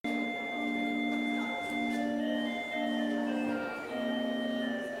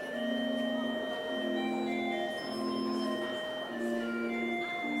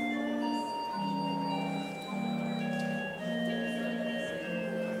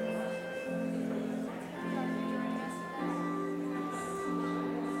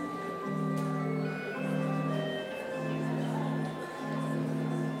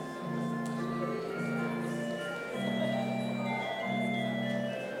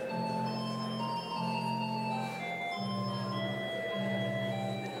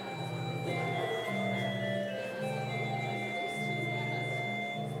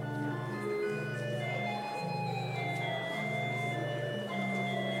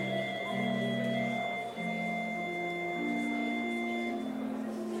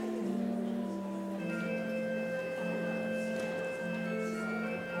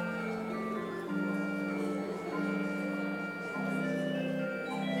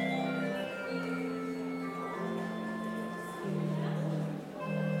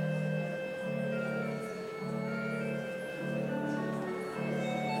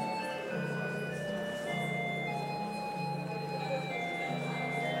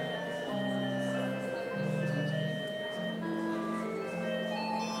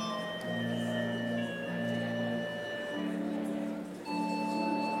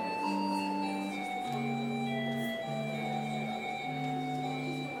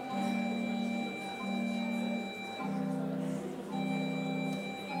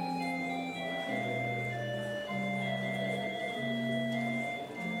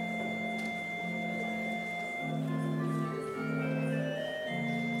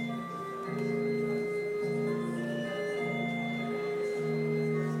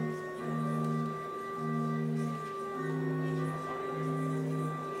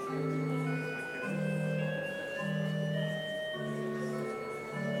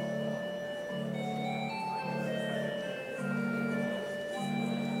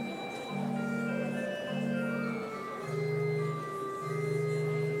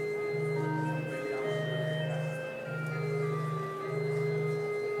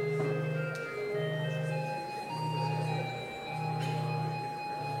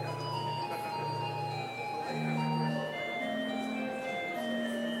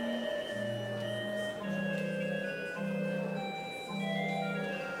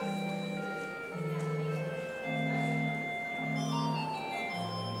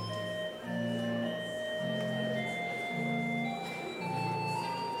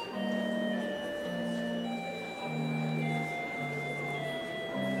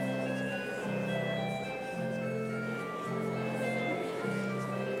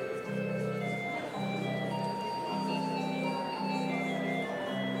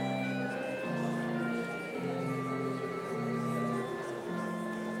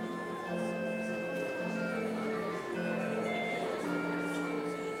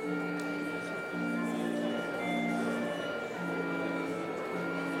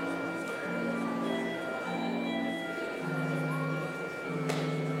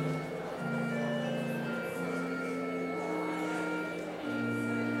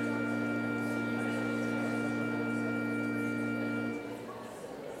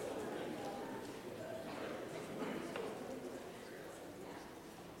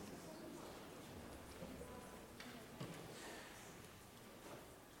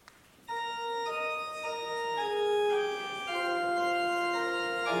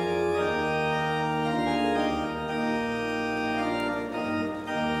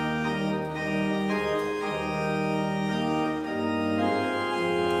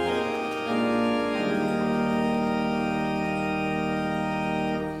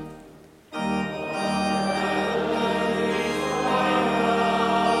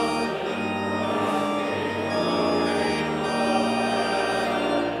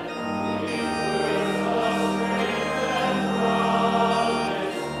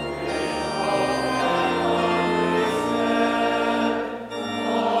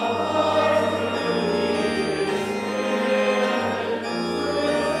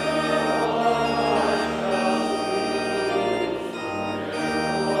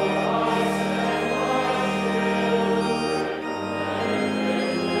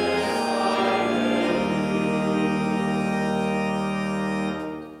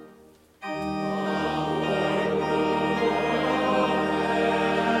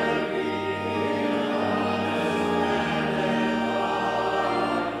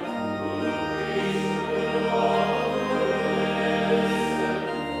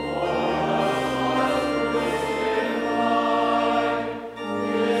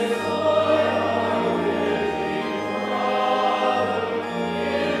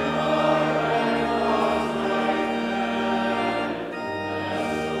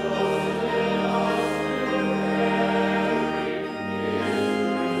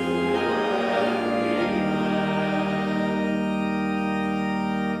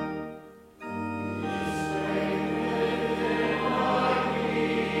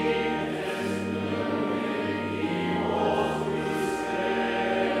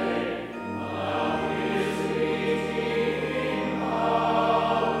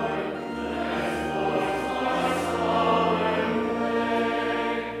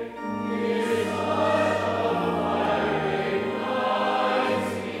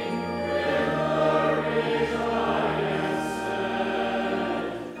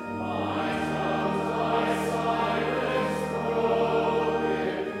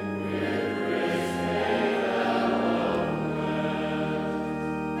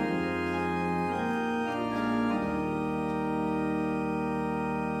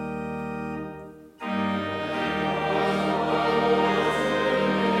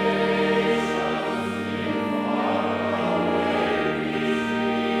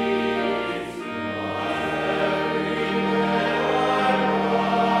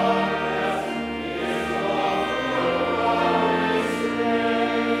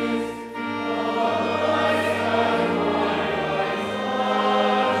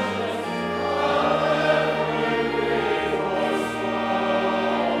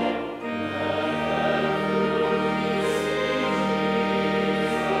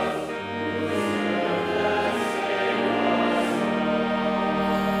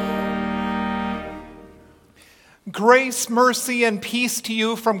Grace, mercy, and peace to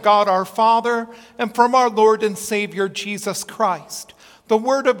you from God our Father and from our Lord and Savior Jesus Christ. The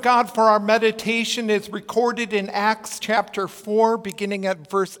word of God for our meditation is recorded in Acts chapter 4, beginning at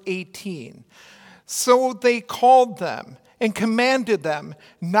verse 18. So they called them and commanded them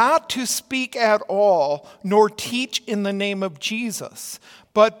not to speak at all, nor teach in the name of Jesus.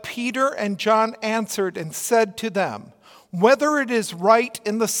 But Peter and John answered and said to them, whether it is right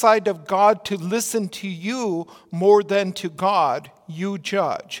in the sight of God to listen to you more than to God, you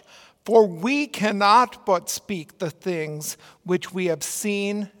judge. For we cannot but speak the things which we have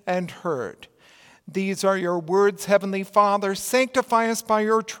seen and heard. These are your words, Heavenly Father. Sanctify us by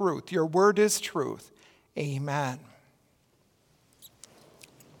your truth. Your word is truth. Amen.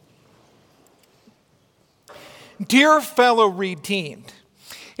 Dear fellow redeemed,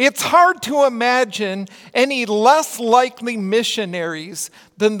 it's hard to imagine any less likely missionaries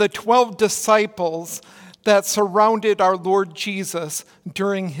than the 12 disciples that surrounded our Lord Jesus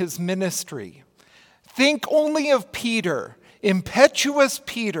during his ministry. Think only of Peter, impetuous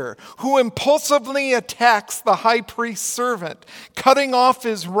Peter, who impulsively attacks the high priest's servant, cutting off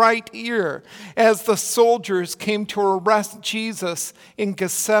his right ear as the soldiers came to arrest Jesus in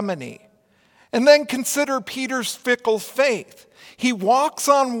Gethsemane. And then consider Peter's fickle faith. He walks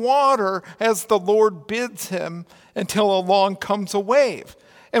on water as the Lord bids him until along comes a wave.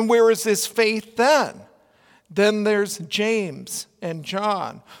 And where is his faith then? Then there's James and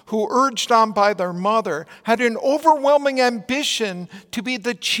John, who, urged on by their mother, had an overwhelming ambition to be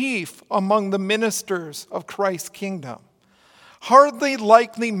the chief among the ministers of Christ's kingdom. Hardly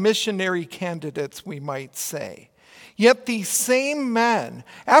likely missionary candidates, we might say. Yet these same men,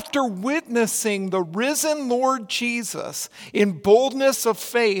 after witnessing the risen Lord Jesus in boldness of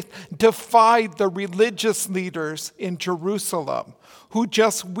faith, defied the religious leaders in Jerusalem, who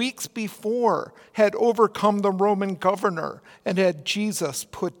just weeks before had overcome the Roman governor and had Jesus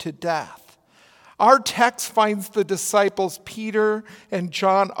put to death. Our text finds the disciples Peter and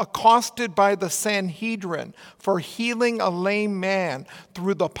John accosted by the Sanhedrin for healing a lame man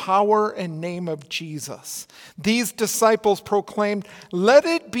through the power and name of Jesus. These disciples proclaimed, "Let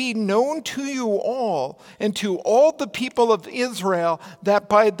it be known to you all and to all the people of Israel that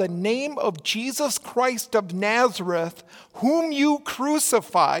by the name of Jesus Christ of Nazareth, whom you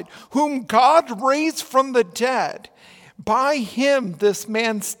crucified, whom God raised from the dead, by him this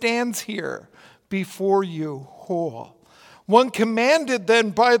man stands here before you whole." One commanded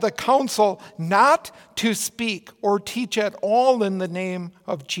then by the council not to speak or teach at all in the name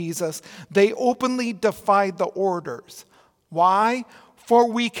of Jesus. They openly defied the orders. Why? For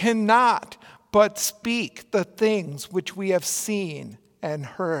we cannot but speak the things which we have seen and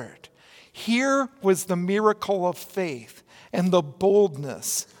heard. Here was the miracle of faith and the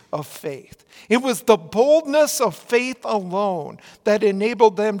boldness of faith. It was the boldness of faith alone that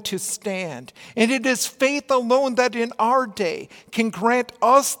enabled them to stand. And it is faith alone that in our day can grant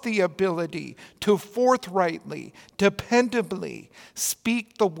us the ability to forthrightly, dependably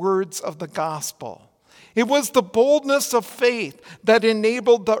speak the words of the gospel. It was the boldness of faith that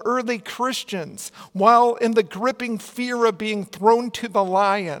enabled the early Christians, while in the gripping fear of being thrown to the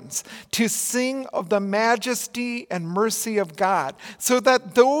lions, to sing of the majesty and mercy of God, so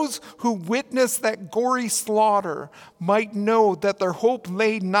that those who witnessed that gory slaughter might know that their hope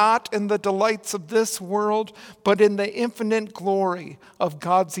lay not in the delights of this world, but in the infinite glory of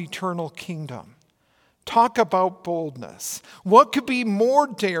God's eternal kingdom. Talk about boldness. What could be more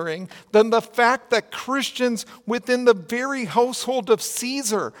daring than the fact that Christians within the very household of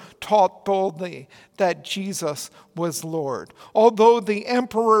Caesar taught boldly that Jesus was Lord, although the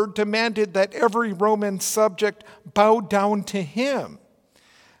emperor demanded that every Roman subject bow down to him?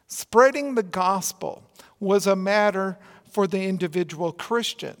 Spreading the gospel was a matter for the individual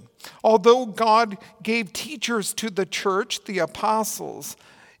Christian. Although God gave teachers to the church, the apostles,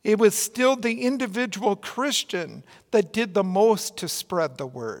 it was still the individual Christian that did the most to spread the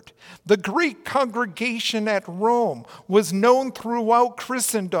word. The Greek congregation at Rome was known throughout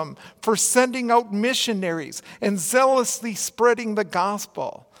Christendom for sending out missionaries and zealously spreading the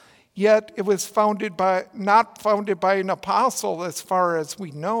gospel. Yet it was not founded by an apostle as far as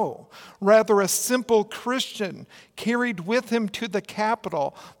we know. Rather, a simple Christian carried with him to the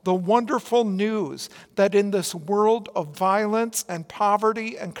capital the wonderful news that in this world of violence and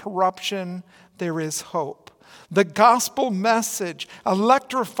poverty and corruption, there is hope. The gospel message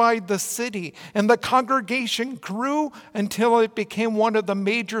electrified the city, and the congregation grew until it became one of the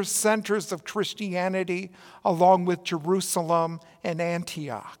major centers of Christianity, along with Jerusalem and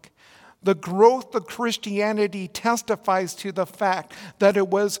Antioch. The growth of Christianity testifies to the fact that it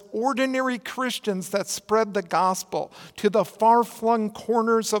was ordinary Christians that spread the gospel to the far-flung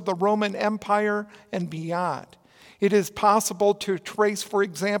corners of the Roman Empire and beyond. It is possible to trace, for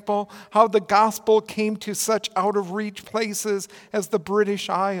example, how the gospel came to such out-of-reach places as the British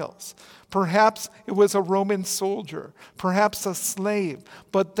Isles. Perhaps it was a Roman soldier, perhaps a slave,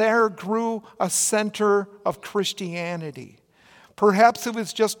 but there grew a center of Christianity. Perhaps it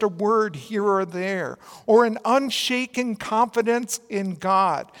was just a word here or there, or an unshaken confidence in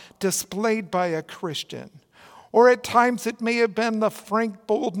God displayed by a Christian. Or at times it may have been the frank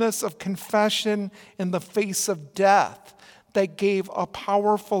boldness of confession in the face of death that gave a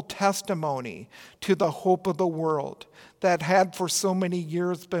powerful testimony to the hope of the world that had for so many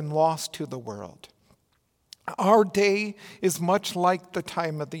years been lost to the world. Our day is much like the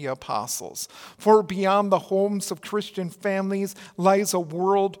time of the apostles, for beyond the homes of Christian families lies a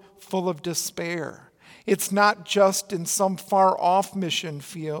world full of despair. It's not just in some far-off mission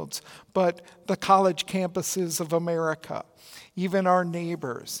fields, but the college campuses of America, even our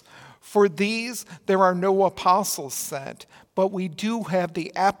neighbors. For these, there are no apostles sent, but we do have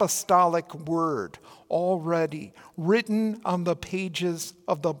the apostolic word already written on the pages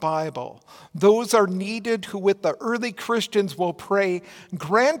of the Bible. Those are needed who with the early Christians will pray,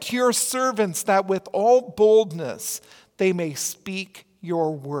 "Grant your servants that with all boldness they may speak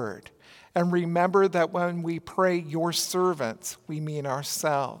your word." And remember that when we pray your servants, we mean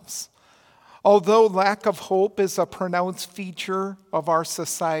ourselves. Although lack of hope is a pronounced feature of our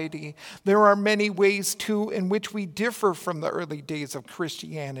society, there are many ways, too, in which we differ from the early days of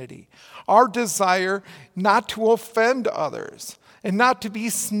Christianity. Our desire not to offend others and not to be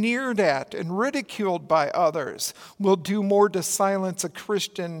sneered at and ridiculed by others will do more to silence a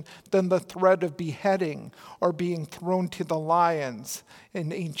Christian than the threat of beheading or being thrown to the lions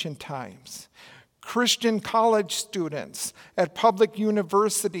in ancient times. Christian college students at public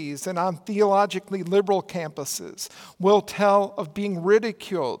universities and on theologically liberal campuses will tell of being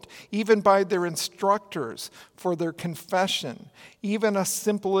ridiculed even by their instructors for their confession, even a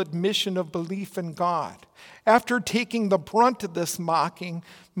simple admission of belief in God. After taking the brunt of this mocking,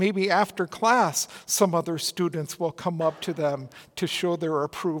 maybe after class, some other students will come up to them to show their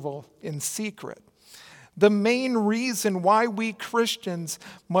approval in secret. The main reason why we Christians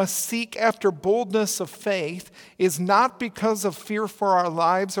must seek after boldness of faith is not because of fear for our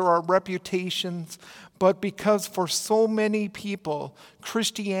lives or our reputations, but because for so many people,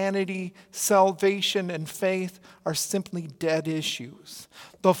 Christianity, salvation, and faith are simply dead issues.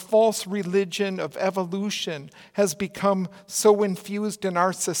 The false religion of evolution has become so infused in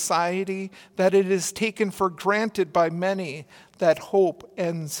our society that it is taken for granted by many that hope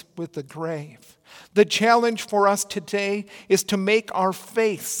ends with the grave. The challenge for us today is to make our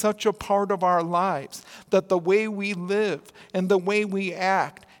faith such a part of our lives that the way we live and the way we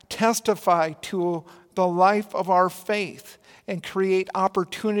act testify to the life of our faith and create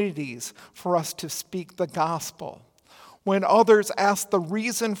opportunities for us to speak the gospel. When others ask the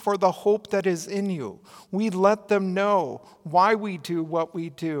reason for the hope that is in you, we let them know why we do what we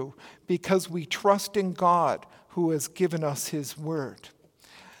do, because we trust in God who has given us his word.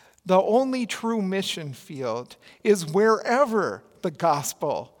 The only true mission field is wherever the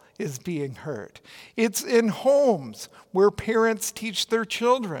gospel is being heard. It's in homes where parents teach their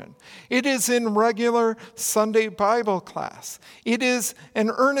children. It is in regular Sunday Bible class. It is an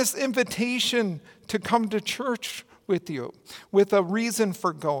earnest invitation to come to church with you, with a reason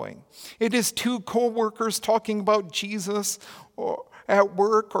for going. It is two co-workers talking about Jesus or at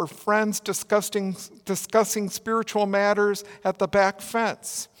work, or friends discussing spiritual matters at the back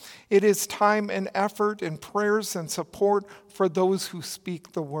fence. It is time and effort and prayers and support for those who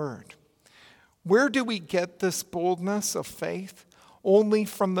speak the word. Where do we get this boldness of faith? Only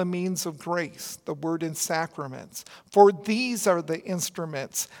from the means of grace, the word and sacraments. For these are the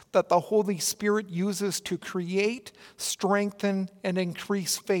instruments that the Holy Spirit uses to create, strengthen, and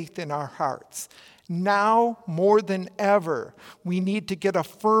increase faith in our hearts. Now, more than ever, we need to get a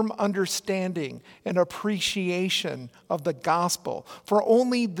firm understanding and appreciation of the gospel, for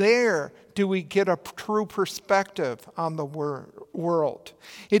only there do we get a true perspective on the world.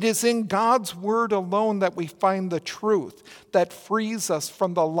 It is in God's word alone that we find the truth that frees us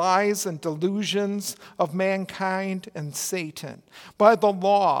from the lies and delusions of mankind and Satan. By the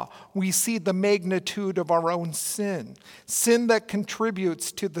law, we see the magnitude of our own sin that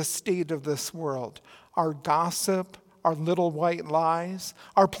contributes to the state of this world. Our gossip, our little white lies,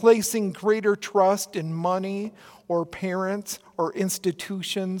 our placing greater trust in money or parents or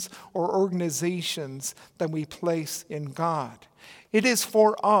institutions or organizations than we place in God. It is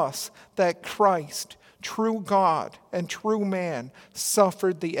for us that Christ, true God and true man,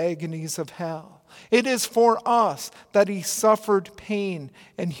 suffered the agonies of hell. It is for us that he suffered pain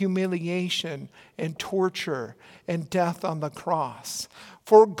and humiliation and torture and death on the cross.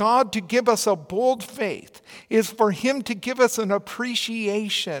 For God to give us a bold faith is for him to give us an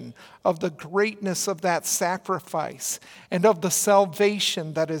appreciation of the greatness of that sacrifice and of the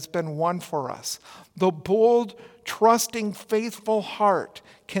salvation that has been won for us. The bold, trusting, faithful heart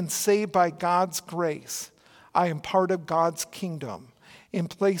can say by God's grace, I am part of God's kingdom. In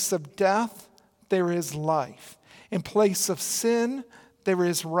place of death, there is life. In place of sin, there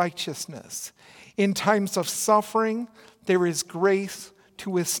is righteousness. In times of suffering, there is grace to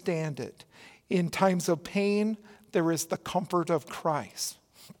withstand it. In times of pain, there is the comfort of Christ.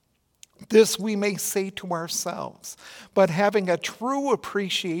 This we may say to ourselves, but having a true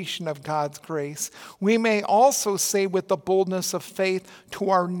appreciation of God's grace, we may also say with the boldness of faith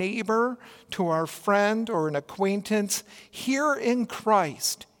to our neighbor, to our friend or an acquaintance, here in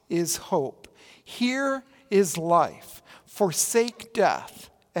Christ is hope. Here is life. Forsake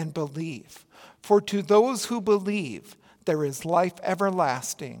death and believe. For to those who believe, there is life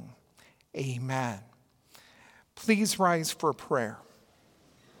everlasting. Amen. Please rise for prayer.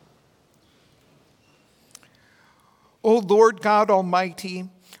 O Lord God Almighty,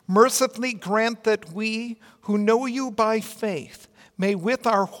 mercifully grant that we who know you by faith may with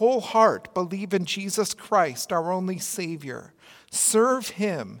our whole heart believe in Jesus Christ, our only Savior, serve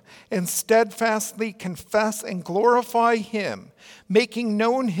him, and steadfastly confess and glorify him, making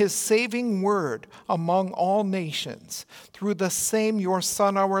known his saving word among all nations, through the same your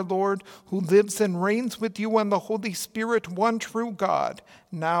Son, our Lord, who lives and reigns with you and the Holy Spirit, one true God,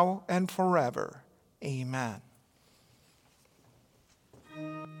 now and forever. Amen.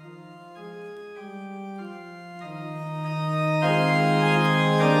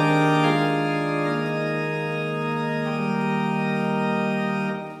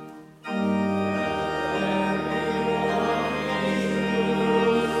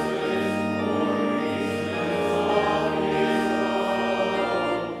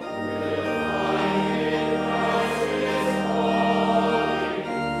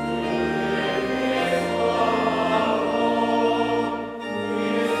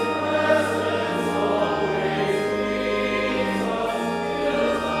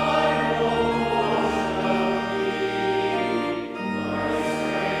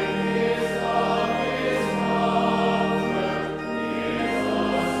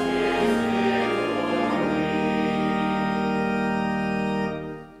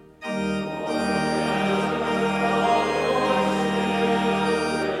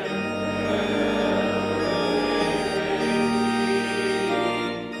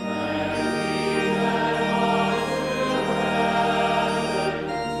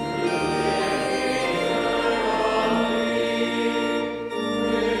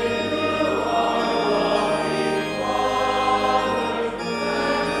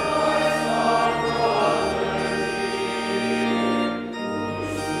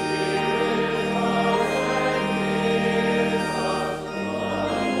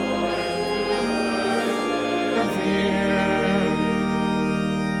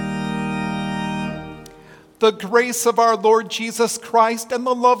 The grace of our Lord Jesus Christ and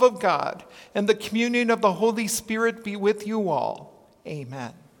the love of God and the communion of the Holy Spirit be with you all.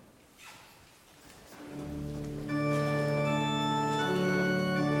 Amen.